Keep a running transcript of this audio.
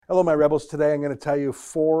Hello, my rebels. Today I'm going to tell you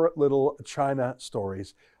 4 little China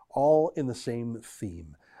stories, all in the same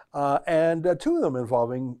theme. And 2 of them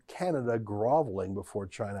involving Canada groveling before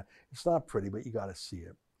China. It's not pretty, but you got to see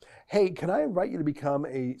it. Hey, can I invite you to become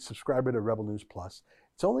a subscriber to Rebel News Plus?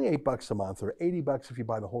 It's only $8 a month or $80 if you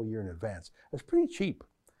buy the whole year in advance. That's pretty cheap.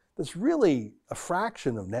 That's really a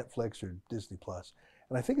fraction of Netflix or Disney Plus.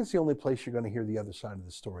 And I think it's the only place you're going to hear the other side of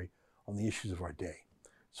the story on the issues of our day.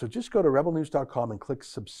 So just go to rebelnews.com and click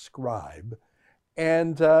subscribe.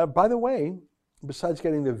 And by the way, besides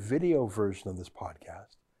getting the video version of this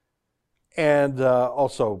podcast, and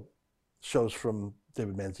also shows from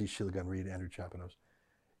David Menzies, Sheila Gunn Reid, Andrew Chapanos,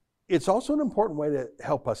 it's also an important way to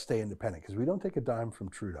help us stay independent because we don't take a dime from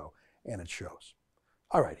Trudeau, and it shows.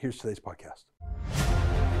 All right, here's today's podcast.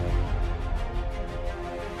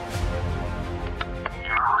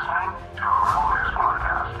 You're listening to Rebel News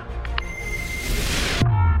Podcast.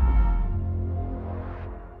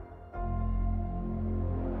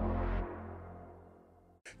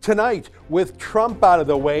 Tonight, with Trump out of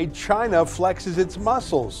the way, China flexes its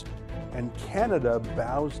muscles and Canada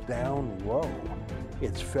bows down low.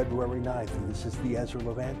 It's February 9th, and this is the Ezra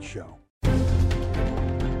Levant Show.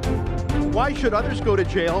 Why should others go to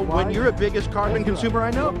jail when you're the biggest carbon consumer I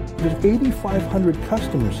know? There's 8,500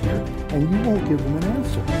 customers here, and you won't give them an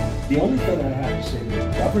answer. The only thing I have to say to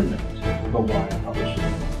the government about why I publish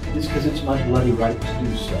it is because it's my bloody right to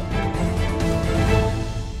do so.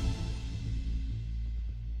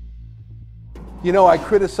 You know, I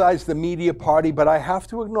criticize the media party, but I have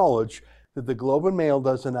to acknowledge that the Globe and Mail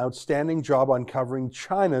does an outstanding job on covering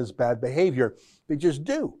China's bad behavior. They just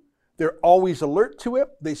do. They're always alert to it.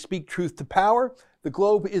 They speak truth to power. The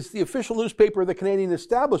Globe is the official newspaper of the Canadian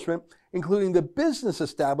establishment, including the business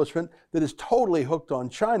establishment that is totally hooked on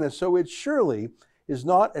China, so it surely is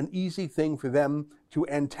not an easy thing for them to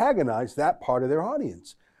antagonize that part of their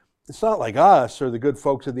audience. It's not like us or the good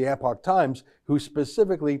folks at the Epoch Times who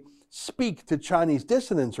specifically speak to Chinese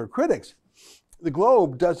dissidents or critics. The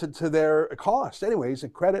Globe does it to their cost. Anyways,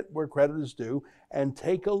 credit where credit is due. And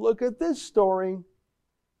take a look at this story.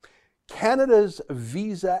 Canada's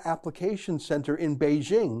visa application center in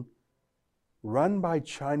Beijing, run by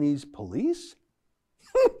Chinese police?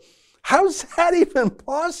 How's that even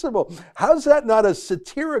possible? How's that not a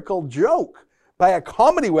satirical joke by a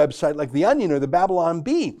comedy website like The Onion or the Babylon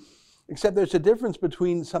Bee? Except there's a difference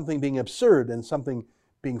between something being absurd and something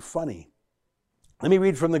being funny. Let me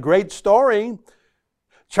read from the great story.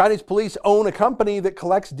 Chinese police own a company that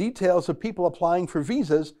collects details of people applying for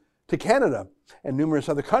visas to Canada and numerous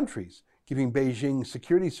other countries, giving Beijing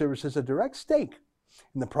security services a direct stake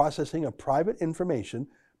in the processing of private information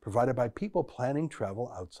provided by people planning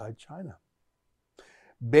travel outside China.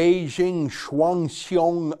 Beijing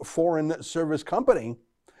Shuangxiong Foreign Service Company,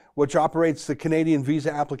 which operates the Canadian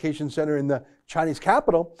Visa Application Center in the Chinese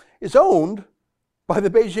capital, is owned by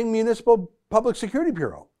the Beijing Municipal Public Security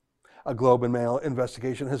Bureau, a Globe and Mail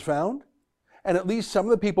investigation has found. And at least some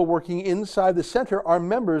of the people working inside the center are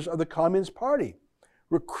members of the Communist Party,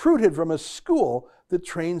 recruited from a school that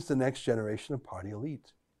trains the next generation of party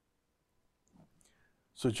elite.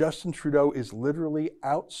 So Justin Trudeau is literally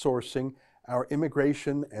outsourcing our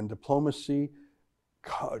immigration and diplomacy,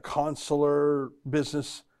 consular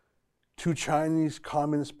business to Chinese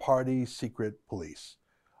Communist Party secret police.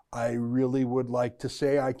 I really would like to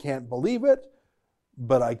say I can't believe it,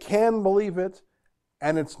 but I can believe it,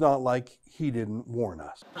 and it's not like he didn't warn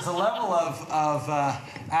us. There's a level of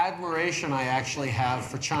admiration I actually have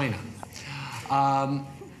for China,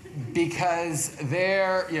 because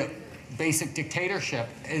their basic dictatorship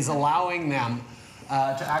is allowing them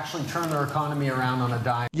to actually turn their economy around on a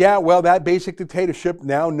dime. Yeah, well, that basic dictatorship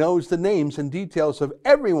now knows the names and details of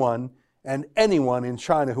everyone and anyone in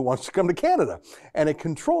China who wants to come to Canada, and it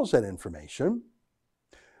controls that information.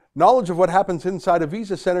 Knowledge of what happens inside a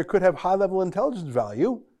visa center could have high-level intelligence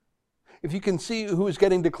value. If you can see who is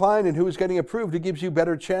getting declined and who is getting approved, it gives you a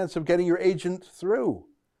better chance of getting your agent through,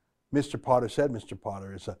 Mr. Potter said. Mr.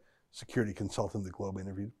 Potter is a security consultant the Globe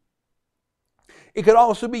interviewed. It could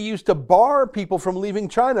also be used to bar people from leaving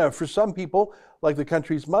China. For some people, like the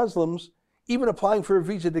country's Muslims, even applying for a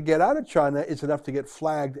visa to get out of China is enough to get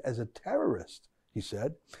flagged as a terrorist, he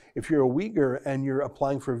said. If you're a Uyghur and you're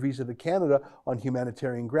applying for a visa to Canada on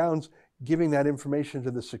humanitarian grounds, giving that information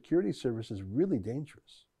to the security service is really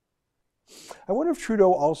dangerous. I wonder if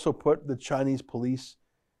Trudeau also put the Chinese police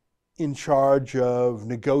in charge of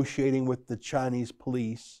negotiating with the Chinese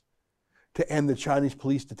police to end the Chinese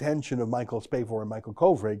police detention of Michael Spavor and Michael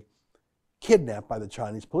Kovrig, kidnapped by the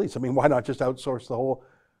Chinese police. I mean, why not just outsource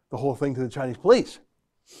the whole thing to the Chinese police?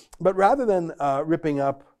 But rather than ripping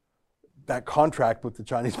up that contract with the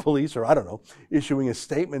Chinese police, or I don't know, issuing a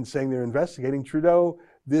statement saying they're investigating. Trudeau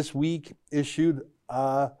this week issued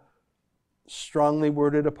a strongly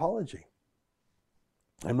worded apology.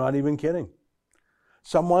 I'm not even kidding.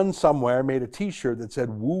 Someone somewhere made a t-shirt that said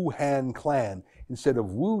Wuhan Clan instead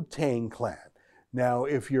of Wu-Tang Clan. Now,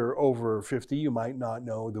 if you're over 50, you might not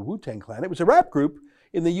know the Wu-Tang Clan. It was a rap group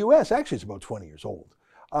in the US. Actually, it's about 20 years old.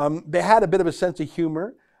 They had a bit of a sense of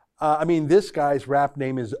humor. This guy's rap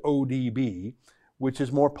name is ODB, which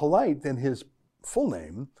is more polite than his full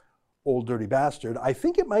name, Old Dirty Bastard. I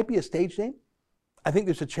think it might be a stage name. I think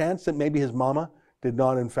there's a chance that maybe his mama did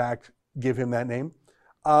not, in fact, give him that name.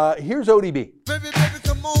 Here's ODB. Baby, baby,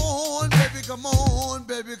 come on, baby, come on,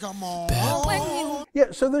 baby, come on.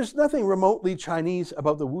 Yeah, so there's nothing remotely Chinese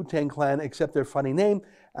about the Wu-Tang Clan except their funny name,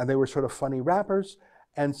 and they were sort of funny rappers,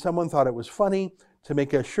 and someone thought it was funny to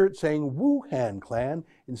make a shirt saying Wuhan Clan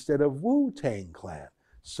instead of Wu-Tang Clan.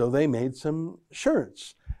 So they made some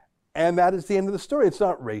shirts. And that is the end of the story. It's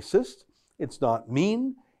not racist. It's not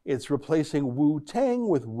mean. It's replacing Wu-Tang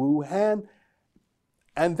with Wuhan.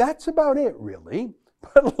 And that's about it, really.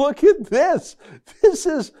 But look at this. This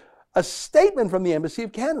is a statement from the Embassy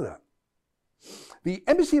of Canada. The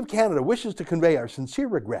Embassy of Canada wishes to convey our sincere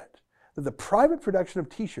regret that the private production of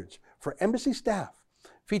t-shirts for embassy staff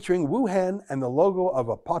featuring Wuhan and the logo of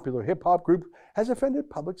a popular hip-hop group has offended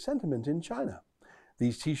public sentiment in China.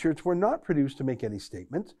 These t-shirts were not produced to make any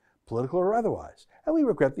statement, political or otherwise, and we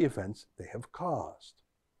regret the offense they have caused.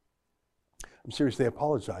 I'm serious, they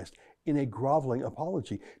apologized in a groveling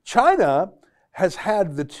apology. China has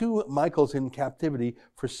had the two Michaels in captivity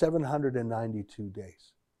for 792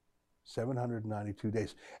 days. 792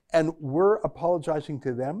 days. And we're apologizing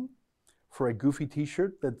to them for a goofy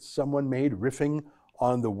t-shirt that someone made riffing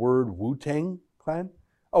on the word Wu-Tang Clan.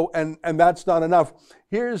 Oh, and that's not enough.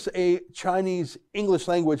 Here's a Chinese English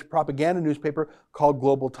language propaganda newspaper called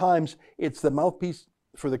Global Times. It's the mouthpiece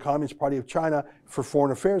for the Communist Party of China for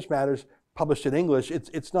foreign affairs matters, published in English.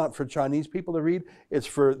 It's not for Chinese people to read, it's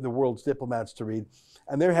for the world's diplomats to read.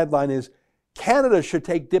 And their headline is, Canada should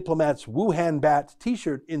take diplomats' Wuhan bat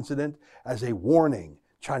t-shirt incident as a warning,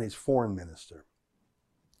 Chinese foreign minister.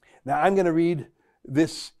 Now I'm going to read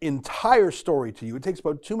this entire story to you. It takes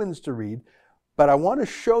about 2 minutes to read, but I want to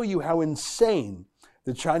show you how insane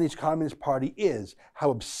the Chinese Communist Party is,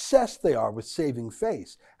 how obsessed they are with saving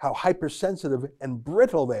face, how hypersensitive and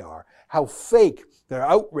brittle they are, how fake their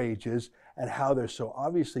outrage is, and how they're so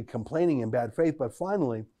obviously complaining in bad faith, but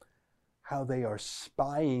finally, how they are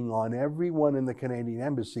spying on everyone in the Canadian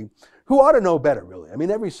Embassy who ought to know better, really. I mean,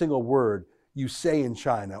 every single word you say in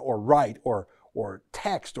China or write or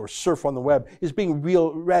text or surf on the web is being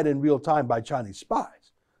read in real time by Chinese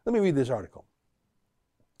spies. Let me read this article.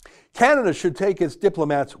 Canada should take its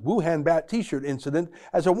diplomats' Wuhan bat t-shirt incident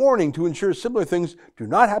as a warning to ensure similar things do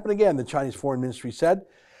not happen again, the Chinese Foreign Ministry said,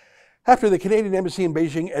 after the Canadian Embassy in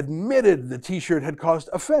Beijing admitted the t-shirt had caused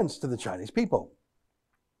offense to the Chinese people.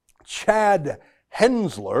 Chad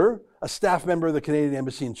Hensler, a staff member of the Canadian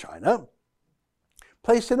Embassy in China,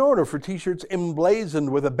 placed an order for t-shirts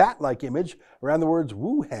emblazoned with a bat-like image around the words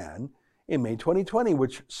Wuhan in May 2020,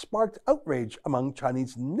 which sparked outrage among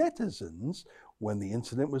Chinese netizens when the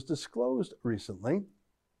incident was disclosed recently.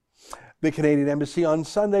 The Canadian Embassy on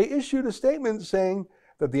Sunday issued a statement saying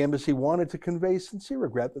that the embassy wanted to convey sincere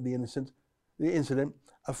regret that the incident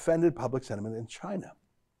offended public sentiment in China.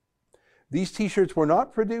 These t-shirts were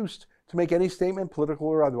not produced to make any statement, political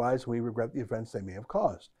or otherwise, and we regret the offense they may have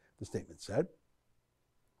caused, the statement said.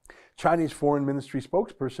 Chinese Foreign Ministry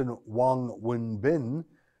spokesperson Wang Wenbin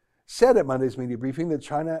said at Monday's media briefing that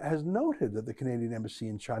China has noted that the Canadian Embassy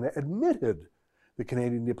in China admitted the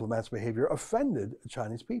Canadian diplomat's behavior offended the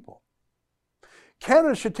Chinese people.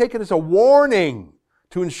 Canada should take it as a warning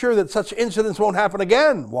to ensure that such incidents won't happen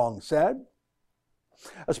again, Wang said.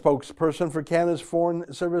 A spokesperson for Canada's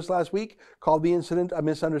Foreign Service last week called the incident a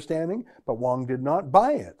misunderstanding, but Wang did not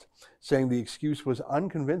buy it, saying the excuse was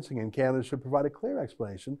unconvincing and Canada should provide a clear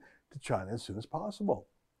explanation to China as soon as possible.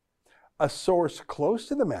 A source close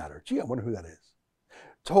to the matter, gee, I wonder who that is,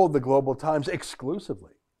 told the Global Times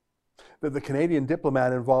exclusively that the Canadian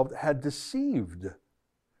diplomat involved had deceived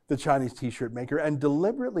the Chinese t-shirt maker and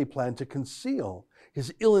deliberately planned to conceal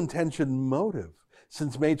his ill-intentioned motive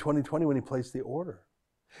since May 2020 when he placed the order.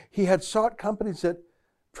 He had sought companies that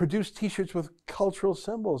produced t-shirts with cultural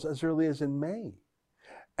symbols as early as in May.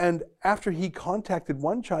 And after he contacted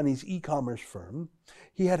one Chinese e-commerce firm,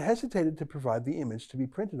 he had hesitated to provide the image to be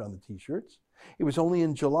printed on the t-shirts. It was only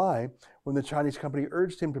in July when the Chinese company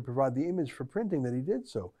urged him to provide the image for printing that he did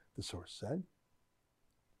so, the source said.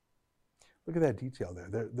 Look at that detail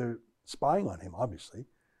there. They're spying on him, obviously,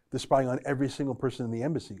 They're spying on every single person in the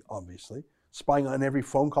embassy, obviously. Spying on every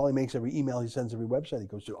phone call he makes, every email he sends, every website he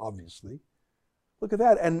goes to, obviously. Look at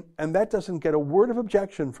that. And that doesn't get a word of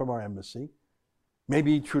objection from our embassy.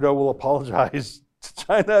 Maybe Trudeau will apologize to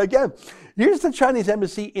China again. Here's the Chinese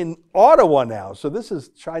embassy in Ottawa now. So this is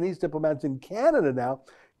Chinese diplomats in Canada now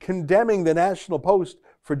condemning the National Post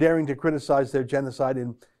for daring to criticize their genocide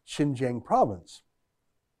in Xinjiang province.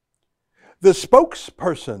 The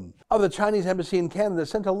spokesperson of the Chinese embassy in Canada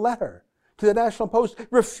sent a letter to the National Post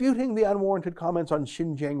refuting the unwarranted comments on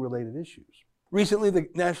Xinjiang-related issues. Recently, the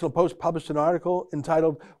National Post published an article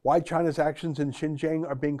entitled "Why China's Actions in Xinjiang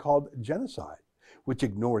Are Being Called Genocide," which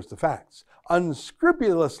ignores the facts,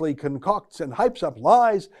 unscrupulously concocts and hypes up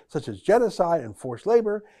lies such as genocide and forced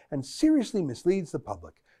labor, and seriously misleads the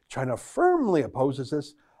public. China firmly opposes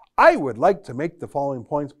this. I would like to make the following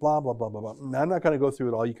points, blah, blah, blah, blah, blah. Now, I'm not going to go through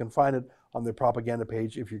it all. You can find it on their propaganda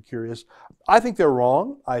page if you're curious. I think they're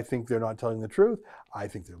wrong. I think they're not telling the truth. I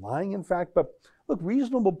think they're lying, in fact. But look,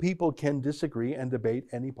 reasonable people can disagree and debate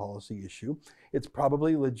any policy issue. It's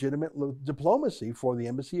probably legitimate diplomacy for the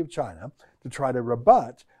Embassy of China to try to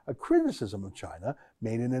rebut a criticism of China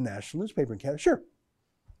made in a national newspaper in Canada. Sure,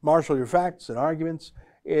 marshal your facts and arguments.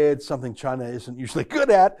 It's something China isn't usually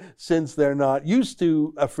good at since they're not used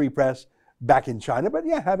to a free press back in China. But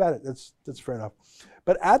yeah, have at it. That's fair enough.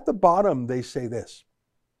 But at the bottom, they say this: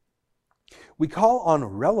 "We call on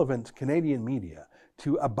relevant Canadian media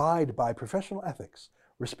to abide by professional ethics,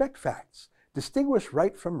 respect facts, distinguish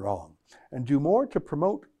right from wrong, and do more to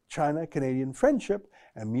promote China-Canadian friendship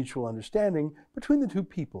and mutual understanding between the two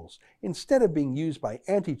peoples, instead of being used by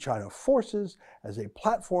anti-China forces as a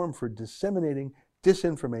platform for disseminating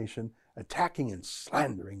disinformation, attacking and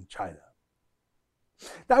slandering China."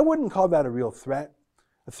 Now, I wouldn't call that a real threat.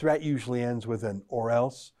 A threat usually ends with an "or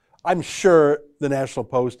else." I'm sure the National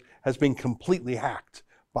Post has been completely hacked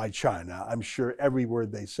by China. I'm sure every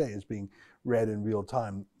word they say is being read in real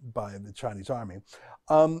time by the Chinese army.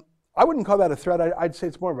 I wouldn't call that a threat. I'd say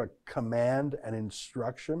it's more of a command and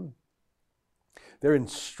instruction. They're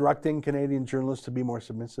instructing Canadian journalists to be more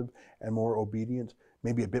submissive and more obedient,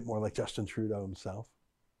 maybe a bit more like Justin Trudeau himself.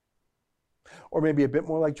 Or maybe a bit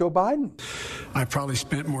more like Joe Biden. I probably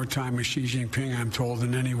spent more time with Xi Jinping, I'm told,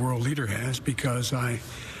 than any world leader has, because I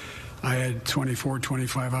had 24,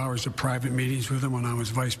 25 hours of private meetings with him when I was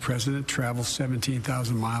vice president, traveled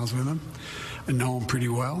 17,000 miles with him. I know him pretty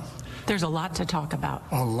well. There's a lot to talk about.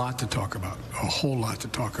 A lot to talk about, a whole lot to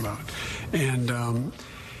talk about. And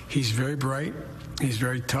he's very bright, he's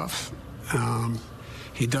very tough.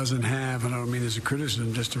 He doesn't have, and I don't mean as a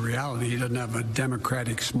criticism, just a reality, he doesn't have a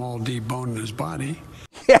democratic small d bone in his body.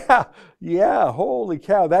 Yeah, holy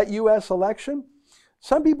cow. That U.S. election,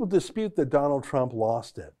 some people dispute that Donald Trump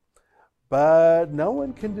lost it. But no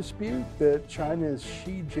one can dispute that China's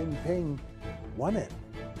Xi Jinping won it.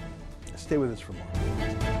 Stay with us for more.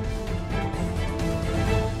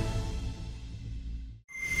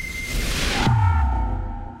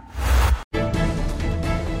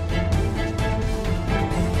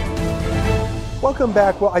 Welcome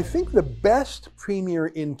back. Well, I think the best premier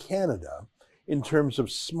in Canada in terms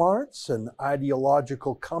of smarts and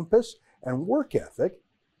ideological compass and work ethic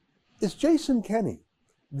is Jason Kenney,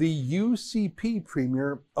 the UCP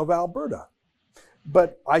premier of Alberta.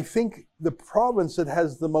 But I think the province that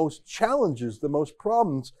has the most challenges, the most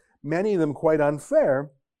problems, many of them quite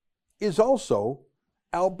unfair, is also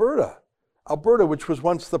Alberta. Alberta, which was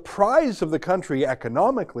once the prize of the country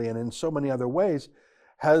economically and in so many other ways,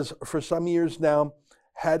 has for some years now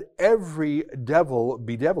had every devil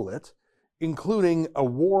bedevil it, including a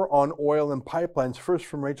war on oil and pipelines, first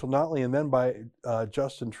from Rachel Notley and then by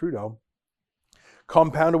Justin Trudeau,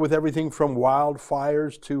 compounded with everything from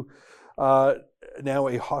wildfires to now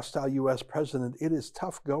a hostile U.S. president. It is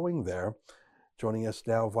tough going there. Joining us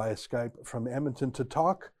now via Skype from Edmonton to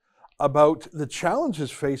talk about the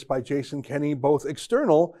challenges faced by Jason Kenney, both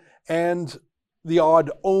external and the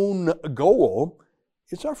odd own goal,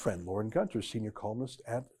 it's our friend Lauren Gunter, senior columnist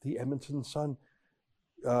at the Edmonton Sun.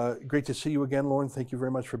 Great to see you again, Lauren. Thank you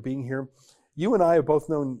very much for being here. You and I have both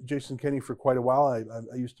known Jason Kenney for quite a while.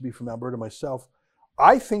 I used to be from Alberta myself.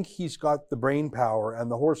 I think he's got the brain power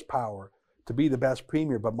and the horsepower to be the best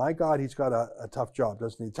premier, but my God, he's got a tough job,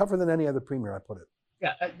 doesn't he? Tougher than any other premier, I put it.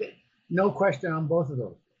 Yeah, no question on both of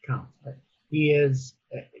those counts. He is,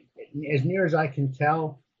 as near as I can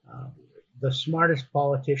tell, the smartest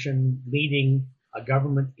politician leading a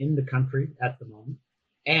government in the country at the moment,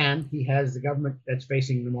 and he has the government that's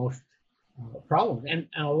facing the most problems, and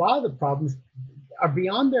a lot of the problems are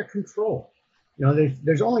beyond their control. You know,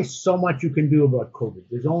 there's only so much you can do about COVID.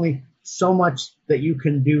 There's only so much that you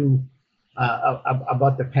can do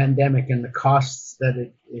about the pandemic and the costs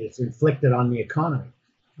that it's inflicted on the economy.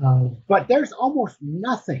 But there's almost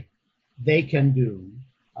nothing they can do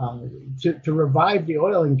to revive the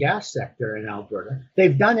oil and gas sector in Alberta.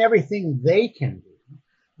 They've done everything they can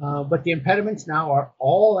do, but the impediments now are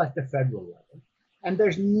all at the federal level, and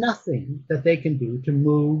there's nothing that they can do to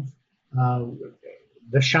move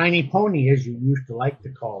the shiny pony, as you used to like to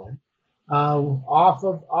call it, off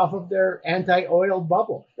of their anti-oil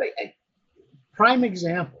bubble. Prime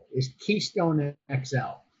example is Keystone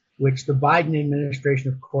XL, which the Biden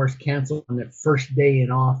administration, of course, canceled on their first day in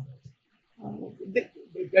office.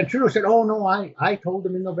 And Trudeau said, "Oh no, I told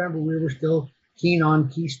him in November we were still keen on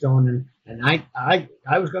Keystone, and I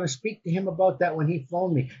was going to speak to him about that when he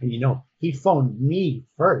phoned me. And he phoned me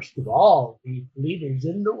first of all the leaders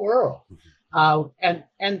in the world, and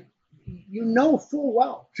full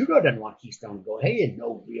well Trudeau doesn't want Keystone to go. He had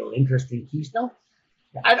no real interest in Keystone.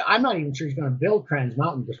 I'm not even sure he's going to build Trans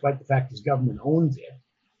Mountain, despite the fact his government owns it.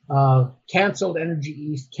 Canceled Energy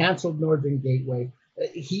East, canceled Northern Gateway.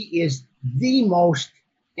 He is the most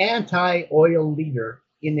anti-oil leader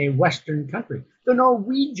in a Western country. The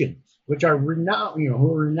Norwegians, which are renowned,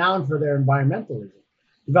 who are renowned for their environmentalism,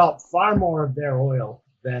 develop far more of their oil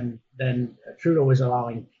than Trudeau is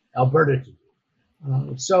allowing Alberta to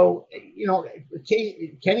do. So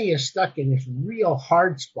Kenney is stuck in this real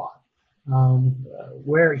hard spot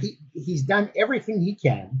where he's done everything he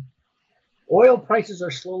can. Oil prices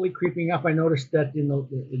are slowly creeping up. I noticed that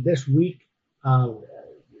this week,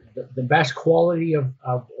 the best quality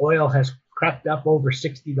of oil has crept up over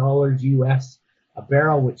 $60 US a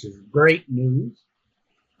barrel, which is great news.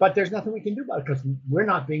 But there's nothing we can do about it because we're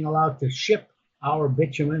not being allowed to ship our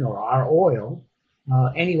bitumen or our oil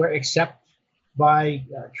anywhere except by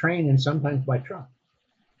train and sometimes by truck.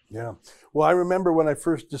 Yeah. Well, I remember when I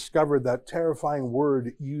first discovered that terrifying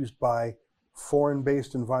word used by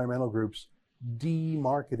foreign-based environmental groups,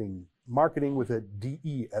 demarketing, marketing with a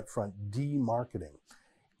DE at front, demarketing.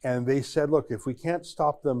 And they said, look, if we can't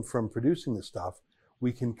stop them from producing the stuff,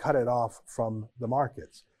 we can cut it off from the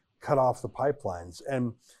markets, cut off the pipelines.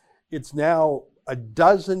 And it's now a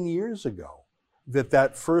dozen years ago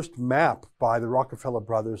that first map by the Rockefeller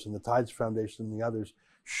brothers and the Tides Foundation and the others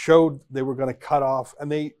showed they were going to cut off,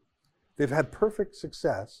 and they've had perfect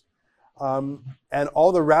success. And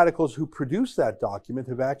all the radicals who produced that document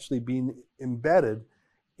have actually been embedded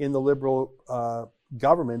in the Liberal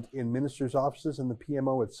government, in ministers' offices and the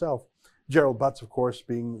PMO itself. Gerald Butts, of course,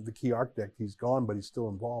 being the key architect. He's gone, but he's still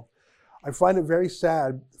involved. I find it very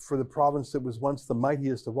sad for the province that was once the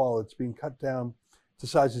mightiest of all. It's being cut down to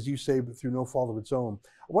size, as you say, but through no fault of its own.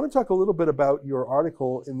 I want to talk a little bit about your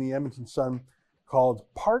article in the Edmonton Sun called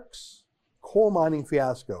Park's Coal Mining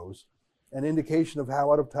Fiascos, an indication of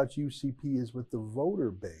how out of touch UCP is with the voter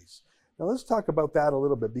base. Now let's talk about that a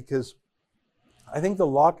little bit, because I think the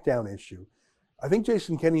lockdown issue, I think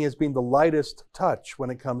Jason Kenney has been the lightest touch when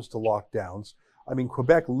it comes to lockdowns. I mean,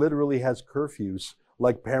 Quebec literally has curfews,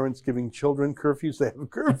 like parents giving children curfews. They have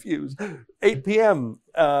curfews, 8 p.m.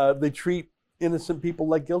 They treat innocent people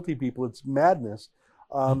like guilty people. It's madness.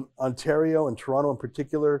 Ontario and Toronto in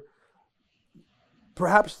particular,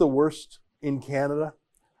 perhaps the worst in Canada,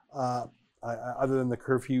 other than the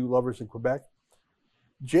curfew lovers in Quebec.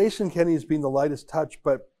 Jason Kenney has been the lightest touch,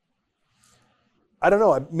 but I don't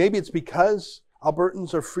know, maybe it's because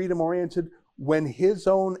Albertans are freedom-oriented. When his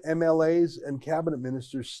own MLAs and cabinet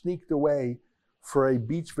ministers sneaked away for a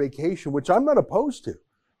beach vacation, which I'm not opposed to,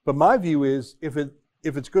 but my view is if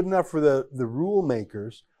it's good enough for the rule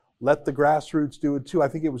makers, let the grassroots do it too. I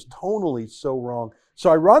think it was tonally so wrong. So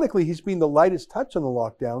ironically, he's been the lightest touch on the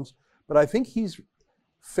lockdowns, but I think he's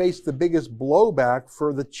faced the biggest blowback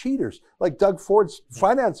for the cheaters. Like Doug Ford's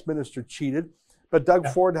finance minister cheated, but Doug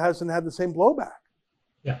Ford hasn't had the same blowback.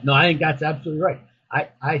 Yeah, no, I think that's absolutely right.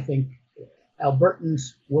 I think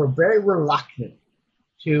Albertans were very reluctant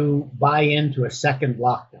to buy into a second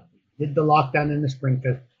lockdown. We did the lockdown in the spring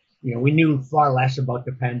because we knew far less about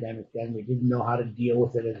the pandemic then. We didn't know how to deal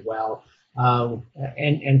with it as well.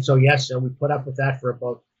 And so, yes, so we put up with that for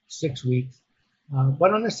about 6 weeks.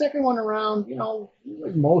 But on the second one around, it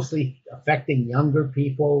was mostly affecting younger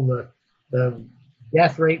people. The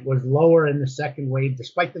death rate was lower in the second wave,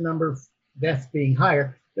 despite the number of deaths being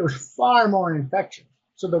higher. There was far more infection.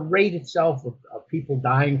 So the rate itself of people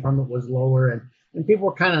dying from it was lower, and people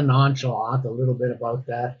were kind of nonchalant a little bit about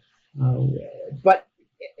that. But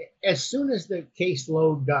as soon as the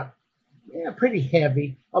caseload got pretty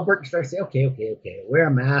heavy, Alberta started saying, okay, wear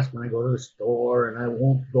a mask when I go to the store, and I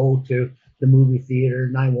won't go to the movie theater,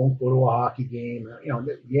 and I won't go to a hockey game.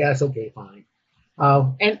 Yes, okay, fine.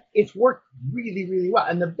 And it's worked really, really well.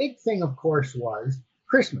 And the big thing, of course, was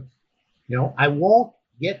Christmas. I won't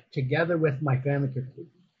get together with my family.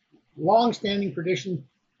 Long-standing tradition,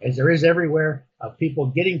 as there is everywhere, of people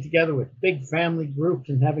getting together with big family groups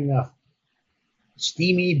and having a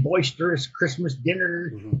steamy, boisterous Christmas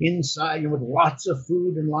dinner inside with lots of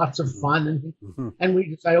food and lots of fun. And we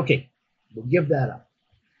decide, okay, we'll give that up.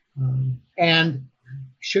 And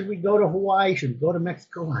should we go to Hawaii? Should we go to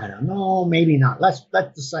Mexico? I don't know. Maybe not. Let's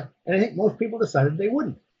decide. And I think most people decided they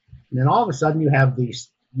wouldn't. And then all of a sudden you have these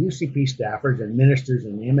UCP staffers and ministers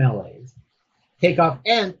and MLAs take off.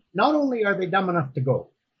 And not only are they dumb enough to go,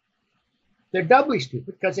 they're doubly stupid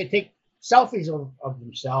because they take selfies of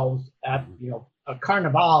themselves at, a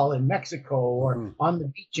carnival in Mexico or on the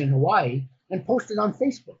beach in Hawaii and post it on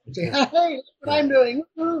Facebook and say, hey, look what I'm doing.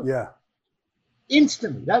 Yeah.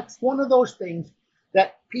 Instantly. That's one of those things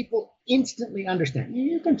that people instantly understand.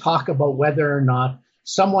 You can talk about whether or not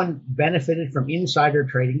someone benefited from insider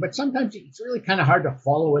trading, but sometimes it's really kind of hard to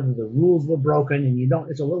follow whether the rules were broken and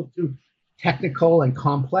it's a little too technical and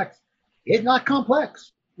complex. It's not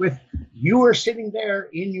complex. You are sitting there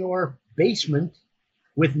in your basement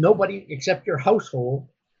with nobody except your household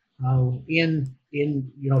in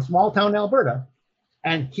small town Alberta,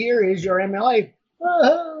 and here is your MLA.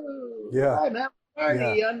 Oh, yeah, I'm having a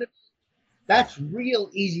party. Yeah. That's real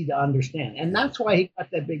easy to understand, and that's why he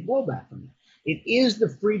got that big blowback from it. It is the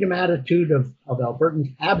freedom attitude of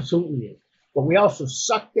Albertans, absolutely is. But we also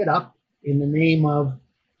sucked it up in the name of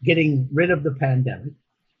getting rid of the pandemic,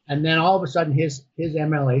 and then all of a sudden his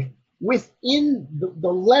MLA within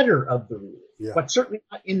the letter of the rules. Yeah. But certainly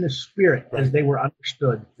not in the spirit as they were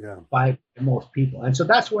understood by most people. And so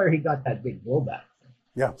that's where he got that big blowback.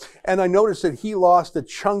 Yeah. And I noticed that he lost a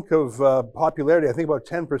chunk of popularity, I think about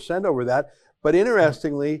 10% over that. But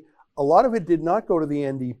interestingly, a lot of it did not go to the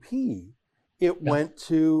NDP. It went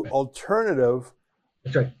to alternative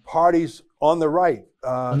parties on the right,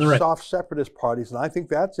 soft separatist parties. And I think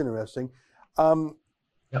that's interesting. And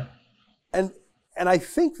I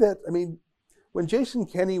think that, when Jason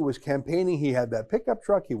Kenney was campaigning, he had that pickup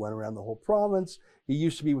truck. He went around the whole province. He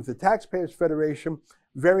used to be with the Taxpayers Federation,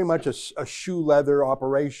 very much a shoe leather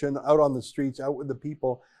operation, out on the streets, out with the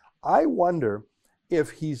people. I wonder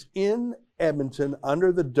if he's in Edmonton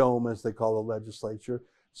under the dome, as they call the legislature,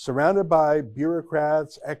 surrounded by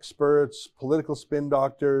bureaucrats, experts, political spin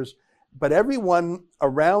doctors, but everyone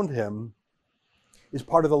around him is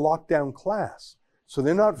part of the lockdown class. So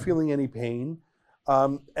they're not feeling any pain.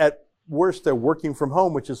 At worst, they're working from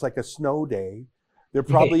home, which is like a snow day. They're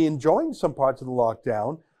probably enjoying some parts of the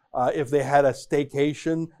lockdown if they had a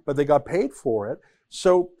staycation, but they got paid for it.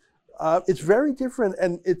 So it's very different,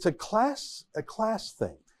 and it's a class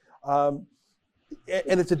thing. And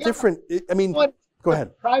it's a different, go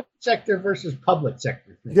ahead. Private sector versus public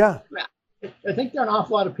sector thing. Yeah. I think there are an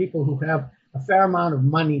awful lot of people who have a fair amount of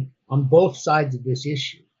money on both sides of this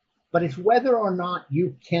issue. But it's whether or not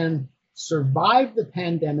you can survive the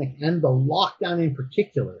pandemic and the lockdown in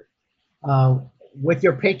particular with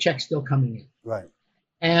your paycheck still coming in. Right.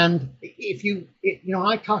 And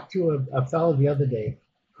I talked to a fellow the other day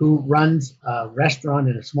who runs a restaurant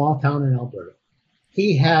in a small town in Alberta.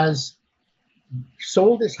 He has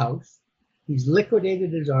sold his house. He's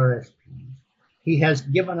liquidated his RSPs. He has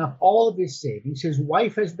given up all of his savings. His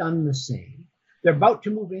wife has done the same. They're about to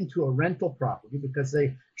move into a rental property because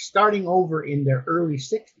they're starting over in their early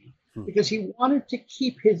 60s because he wanted to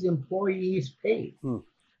keep his employees paid.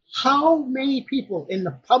 How many people in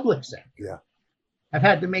the public sector have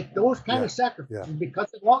had to make those kind of sacrifices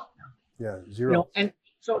because of lockdown? Yeah, zero. And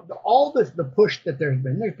so all the push that there's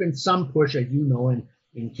been some push, as you know,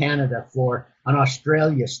 in Canada for an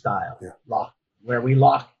Australia style lock, where we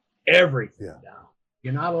lock everything down.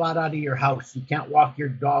 You're not allowed out of your house. You can't walk your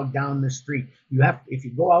dog down the street. If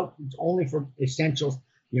you go out, it's only for essentials.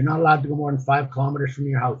 You're not allowed to go more than 5 kilometers from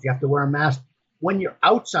your house. You have to wear a mask when you're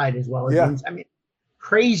outside as well as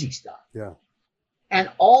crazy stuff. Yeah. And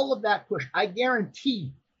all of that push, I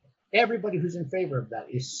guarantee everybody who's in favor of that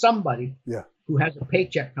is somebody who has a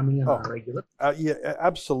paycheck coming in on a regular. Yeah,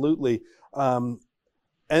 absolutely. And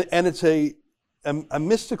it's a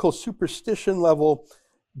mystical superstition level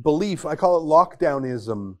belief. I call it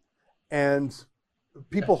lockdownism, and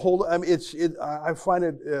people hold. I find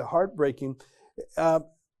it heartbreaking.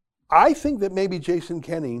 I think that maybe Jason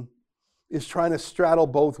Kenney is trying to straddle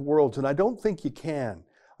both worlds, and I don't think you can.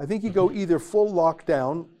 I think you go either full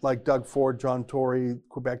lockdown, like Doug Ford, John Tory,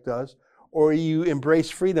 Quebec does, or you embrace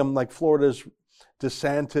freedom, like Florida's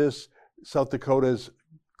DeSantis, South Dakota's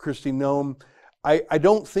Kristi Noem. I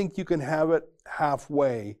don't think you can have it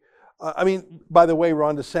halfway. I mean, by the way,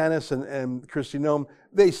 Ron DeSantis and Kristi Noem,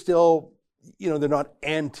 they still, they're not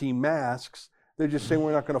anti-masks. They're just saying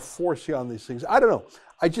we're not going to force you on these things. I don't know.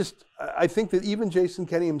 I think that even Jason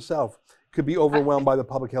Kenney himself could be overwhelmed by the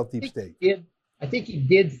public health deep state. I think he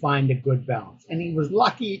did find a good balance. And he was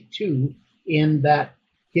lucky, too, in that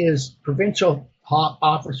his provincial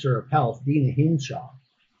officer of health, Dina Hinshaw,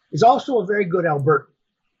 is also a very good Albertan.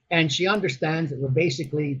 And she understands that we're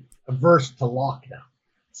basically averse to lockdown.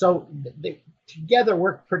 So they together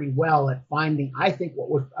worked pretty well at finding, I think, what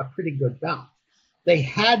was a pretty good balance. They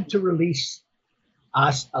had to release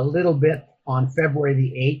us a little bit on February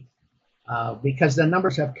the 8th because the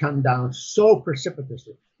numbers have come down so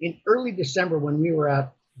precipitously. In early December, when we were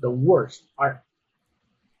at the worst, our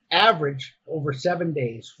average over 7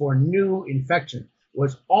 days for new infection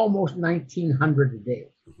was almost 1,900 a day.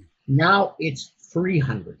 Now it's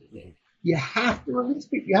 300 a day. You have to release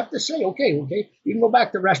people. You have to say, okay, you can go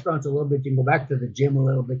back to restaurants a little bit. You can go back to the gym a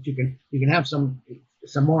little bit. You can have some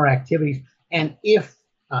more activities. And if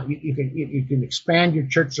you can expand your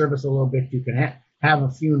church service a little bit, you can have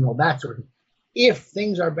a funeral, that sort of thing. If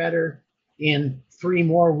things are better in 3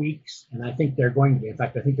 more weeks, and I think they're going to be, in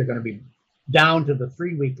fact, I think they're going to be down to the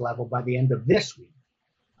 3-week level by the end of this week.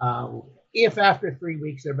 If after 3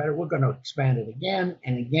 weeks they're better, we're going to expand it again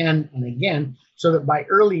and again and again, so that by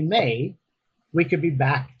early May, we could be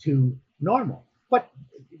back to normal. But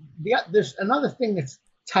there's another thing that's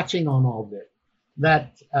touching on all this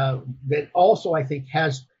that also I think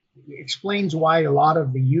explains why a lot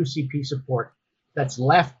of the UCP support that's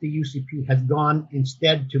left the UCP has gone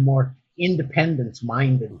instead to more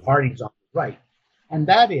independence-minded parties on the right. And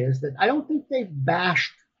that is that I don't think they've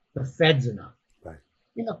bashed the feds enough. Right.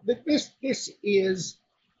 This is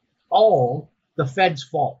all the feds'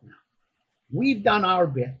 fault now. We've done our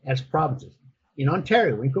bit as provinces. In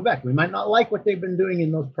Ontario, in Quebec, we might not like what they've been doing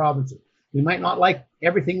in those provinces. We might not like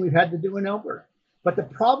everything we've had to do in Alberta. But the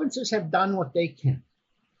provinces have done what they can.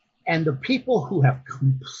 And the people who have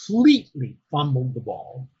completely fumbled the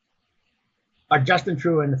ball are Justin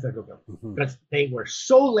Trudeau and the federal government, because they were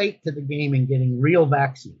so late to the game in getting real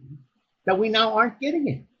vaccine that we now aren't getting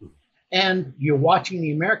it. And you're watching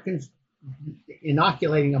the Americans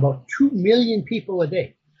inoculating about 2 million people a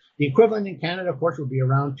day. The equivalent in Canada, of course, would be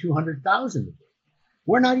around 200,000 a day.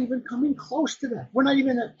 We're not even coming close to that. We're not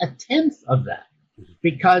even a tenth of that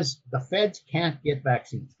because the feds can't get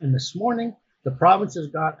vaccines. And this morning, the provinces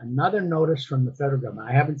got another notice from the federal government.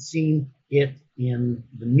 I haven't seen it in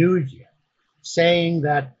the news yet, saying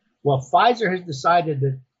that, well, Pfizer has decided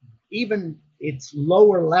that even its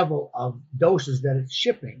lower level of doses that it's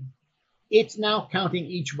shipping, it's now counting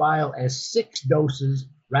each vial as 6 doses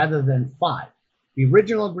rather than 5. The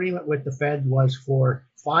original agreement with the Fed was for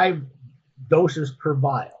 5 doses per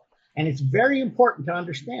vial. And it's very important to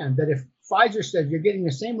understand that if Pfizer says you're getting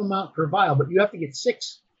the same amount per vial, but you have to get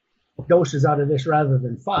 6 doses out of this rather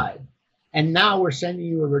than 5, and now we're sending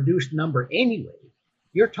you a reduced number anyway,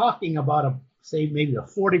 you're talking about maybe a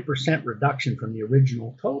 40% reduction from the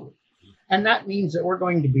original total. And that means that we're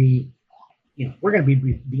going to be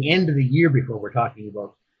the end of the year before we're talking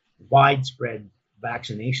about widespread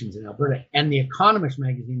vaccinations in Alberta. And The Economist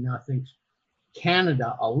magazine now thinks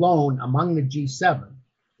Canada alone among the G7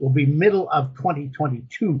 will be middle of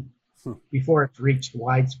 2022 before it's reached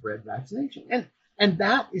widespread vaccination. And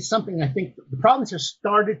that is something I think the province has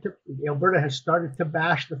Alberta has started to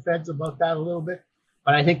bash the feds about that a little bit,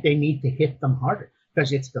 but I think they need to hit them harder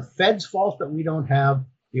because it's the feds' fault that we don't have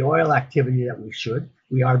the oil activity that we should.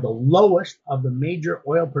 We are the lowest of the major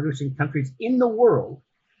oil producing countries in the world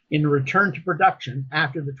in return to production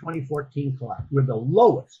after the 2014 collapse. We're the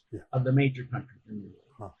lowest of the major countries in the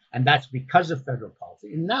world. And that's because of federal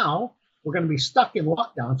policy. And now we're going to be stuck in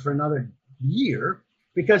lockdowns for another year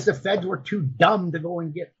because the feds were too dumb to go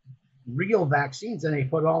and get real vaccines, and they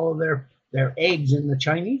put all of their eggs in the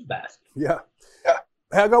Chinese basket. Yeah.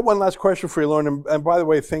 I got one last question for you, Lauren. And by the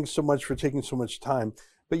way, thanks so much for taking so much time.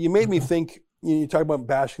 But you made me think, you talk about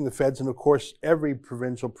bashing the feds, and of course, every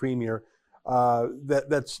provincial premier,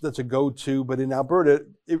 that's a go-to. But in Alberta,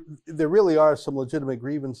 there really are some legitimate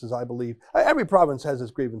grievances, I believe. Every province has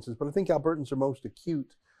its grievances, but I think Albertans are most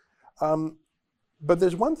acute. But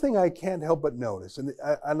there's one thing I can't help but notice,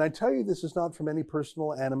 and I tell you this is not from any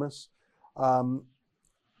personal animus. I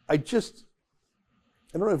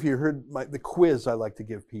don't know if you heard the quiz I like to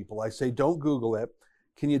give people. I say, don't Google it.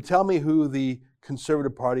 Can you tell me who the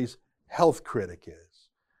Conservative Party's health critic is?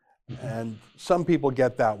 And some people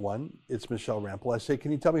get that one. It's Michelle Rempel. I say,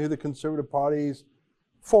 can you tell me who the Conservative Party's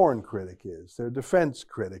foreign critic is? Their defense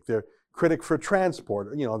critic, their critic for transport,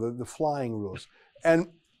 the flying rules. And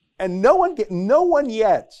no one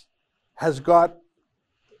yet has got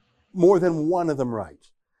more than one of them right.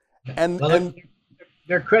 Well,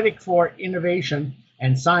 their critic for innovation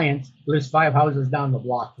and science lives 5 houses down the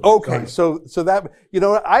block. Okay, so that, you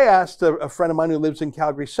know, I asked a friend of mine who lives in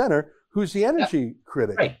Calgary Center, who's the energy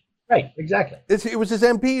critic. Right, exactly. It was his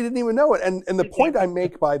MP, he didn't even know it. And the point I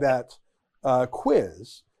make by that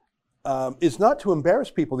quiz is not to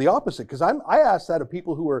embarrass people, the opposite, because I asked that of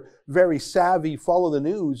people who are very savvy, follow the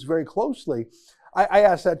news very closely. I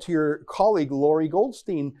asked that to your colleague, Laurie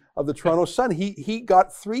Goldstein of the Toronto Sun. He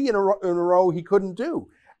got 3 in a row he couldn't do.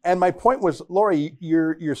 And my point was, Laurie,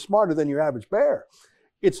 you're smarter than your average bear.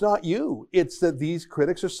 It's not you. It's that these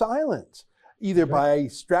critics are silent, either by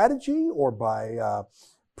strategy or by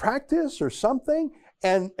practice or something.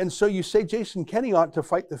 And so you say Jason Kenney ought to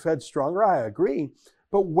fight the Fed stronger. I agree.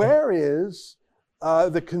 But where is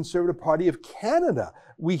the Conservative Party of Canada?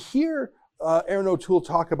 We hear Erin O'Toole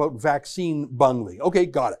talk about vaccine bungling. Okay,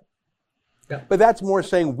 got it. Yeah. But that's more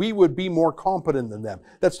saying we would be more competent than them.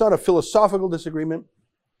 That's not a philosophical disagreement.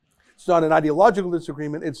 It's not an ideological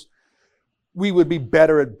disagreement. It's we would be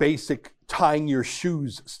better at basic tying your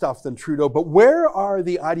shoes stuff than Trudeau. But where are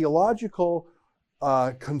the ideological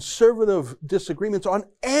conservative disagreements on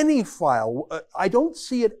any file? I don't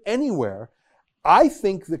see it anywhere. I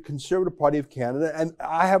think the Conservative Party of Canada, and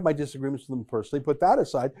I have my disagreements with them personally, put that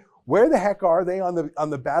aside, where the heck are they on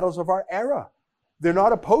the battles of our era? They're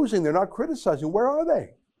not opposing, they're not criticizing. Where are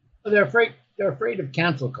they? They're afraid of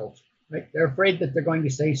cancel culture, right? They're afraid that they're going to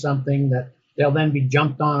say something that they'll then be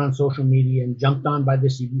jumped on social media and jumped on by the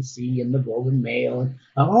CBC and the Globe and Mail. And,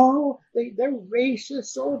 they're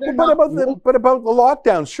racist. Oh, they're but not. But about the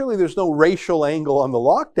lockdowns, surely there's no racial angle on the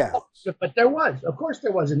lockdowns. But there was. Of course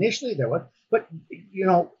there was. Initially there was. But, you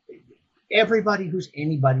know, everybody who's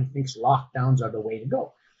anybody thinks lockdowns are the way to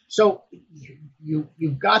go. So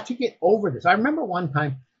you've got to get over this. I remember one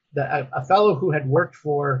time a fellow who had worked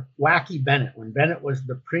for Wacky Bennett when Bennett was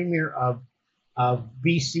the premier of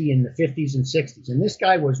BC in the 50s and 60s. And this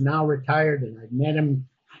guy was now retired, and I'd met him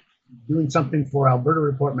doing something for Alberta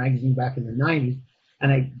Report magazine back in the 90s.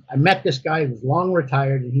 And I met this guy who was long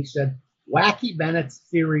retired, and he said Wacky Bennett's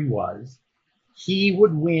theory was he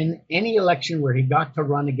would win any election where he got to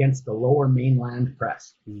run against the lower mainland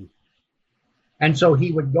press. Mm. And so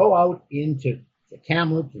he would go out into the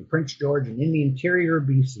Kamloops and Prince George and in the interior of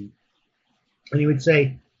BC, and he would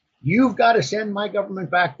say, you've got to send my government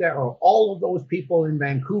back there, or all of those people in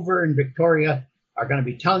Vancouver and Victoria are going to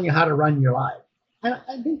be telling you how to run your life. And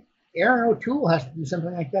I think Erin O'Toole has to do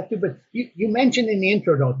something like that too. But you mentioned in the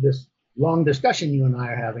intro to this long discussion you and I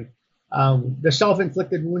are having, the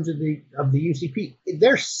self-inflicted wounds of the UCP.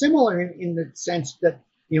 They're similar in the sense that,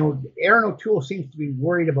 you know, Erin O'Toole seems to be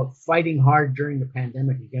worried about fighting hard during the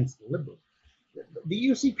pandemic against the Liberals. The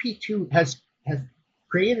UCP too has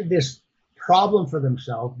created this problem for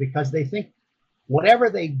themselves because they think whatever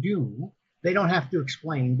they do, they don't have to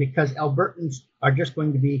explain because Albertans are just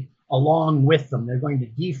going to be along with them. They're going to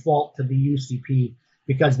default to the UCP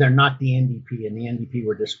because they're not the NDP, and the NDP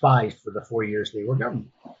were despised for the 4 years they were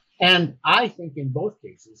government. And I think in both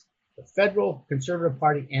cases, the federal Conservative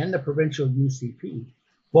Party and the provincial UCP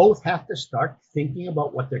both have to start thinking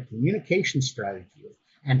about what their communication strategy is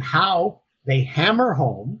and how they hammer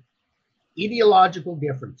home ideological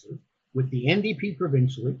differences with the NDP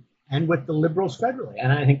provincially and with the Liberals federally.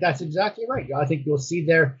 And I think that's exactly right. I think you'll see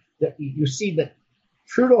there that you see that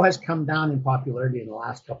Trudeau has come down in popularity in the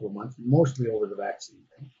last couple of months, mostly over the vaccine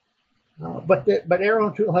thing. But Erin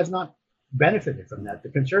O'Toole has not benefited from that. The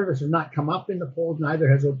Conservatives have not come up in the polls, neither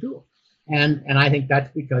has O'Toole. And I think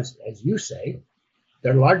that's because, as you say,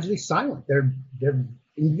 they're largely silent. They're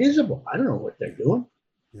invisible. I don't know what they're doing.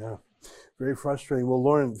 Yeah, very frustrating. Well,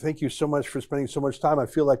 Lauren, thank you so much for spending so much time. I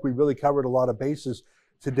feel like we really covered a lot of bases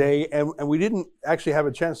today, and we didn't actually have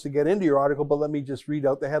a chance to get into your article, but let me just read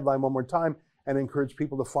out the headline one more time and encourage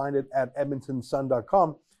people to find it at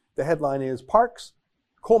edmontonsun.com. The headline is Parks,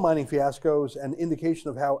 Coal Mining Fiascos, and Indication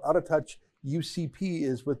of How Out of Touch UCP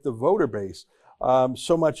is with the voter base.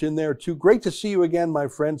 So much in there too. Great to see you again, my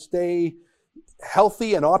friend. Stay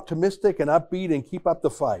healthy and optimistic and upbeat and keep up the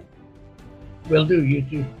fight. Will do, you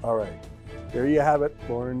too. All right. There you have it.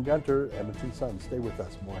 Lauren Gunter, Edmonton Sun. Stay with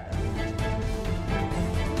us. More ahead.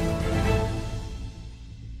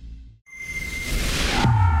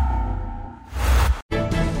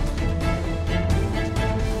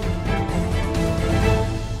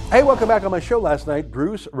 Hey, welcome back on my show last night.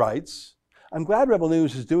 Bruce writes, I'm glad Rebel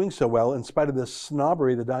News is doing so well in spite of the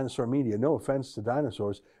snobbery of the dinosaur media. No offense to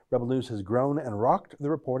dinosaurs, Rebel News has grown and rocked the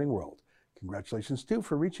reporting world. Congratulations, too,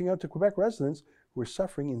 for reaching out to Quebec residents who are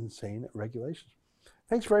suffering insane regulations.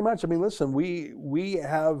 Thanks very much. I mean, listen, we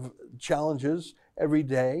have challenges every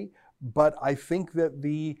day, but I think that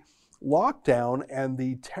the lockdown and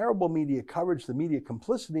the terrible media coverage, the media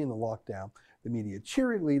complicity in the lockdown, the media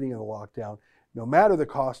cheerleading in the lockdown, no matter the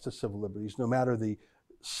cost to civil liberties, no matter the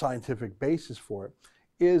scientific basis for it,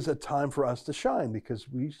 is a time for us to shine because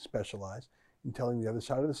we specialize in telling the other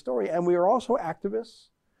side of the story. And we are also activists.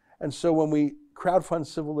 And so when we crowdfund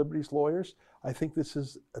civil liberties lawyers, I think this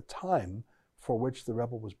is a time for which the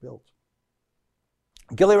Rebel was built.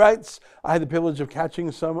 Gilly writes, I had the privilege of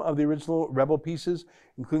catching some of the original Rebel pieces,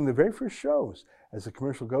 including the very first shows. As the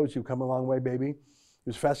commercial goes, you've come a long way, baby. It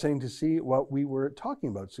was fascinating to see what we were talking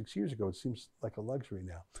about 6 years ago. It seems like a luxury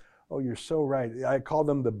now. Oh, you're so right. I call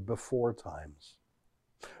them the before times.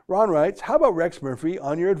 Ron writes, how about Rex Murphy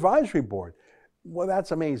on your advisory board? Well,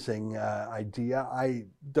 that's an amazing idea. I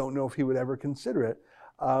don't know if he would ever consider it.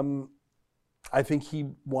 I think he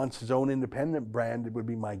wants his own independent brand, it would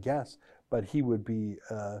be my guess, but he would be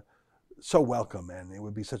so welcome, and it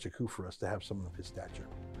would be such a coup for us to have someone of his stature.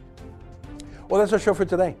 Well, that's our show for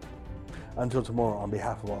today. Until tomorrow, on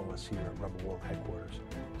behalf of all of us here at Rebel World Headquarters,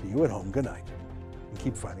 to you at home, good night, and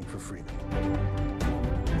keep fighting for freedom.